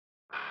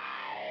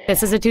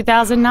This is a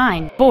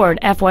 2009 Ford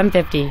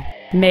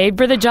F-150, made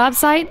for the job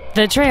site,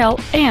 the trail,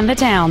 and the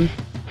town.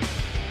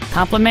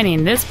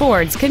 Complementing this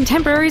Ford's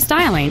contemporary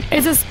styling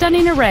is a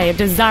stunning array of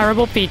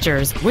desirable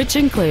features, which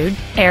include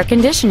air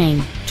conditioning,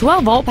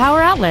 12-volt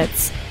power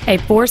outlets, a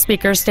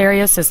 4-speaker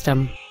stereo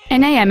system,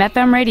 an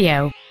AM/FM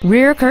radio,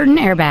 rear curtain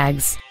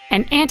airbags,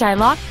 an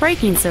anti-lock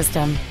braking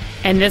system,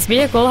 and this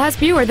vehicle has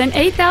fewer than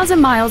 8,000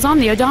 miles on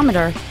the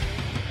odometer.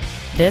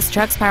 This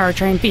truck's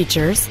powertrain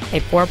features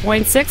a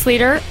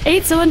 4.6-liter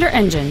 8-cylinder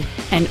engine,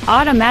 an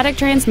automatic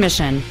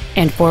transmission,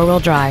 and 4-wheel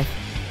drive.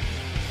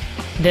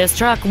 This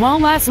truck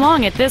won't last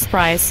long at this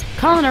price.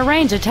 Call and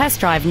arrange a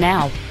test drive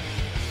now.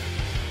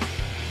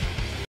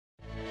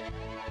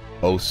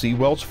 C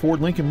Welch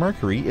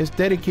Ford-Lincoln-Mercury is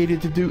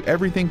dedicated to do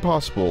everything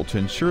possible to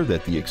ensure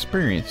that the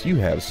experience you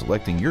have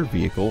selecting your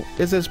vehicle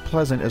is as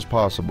pleasant as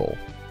possible.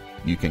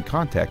 You can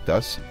contact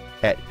us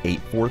at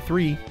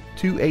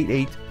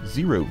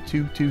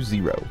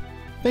 843-288-0220.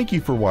 Thank you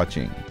for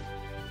watching.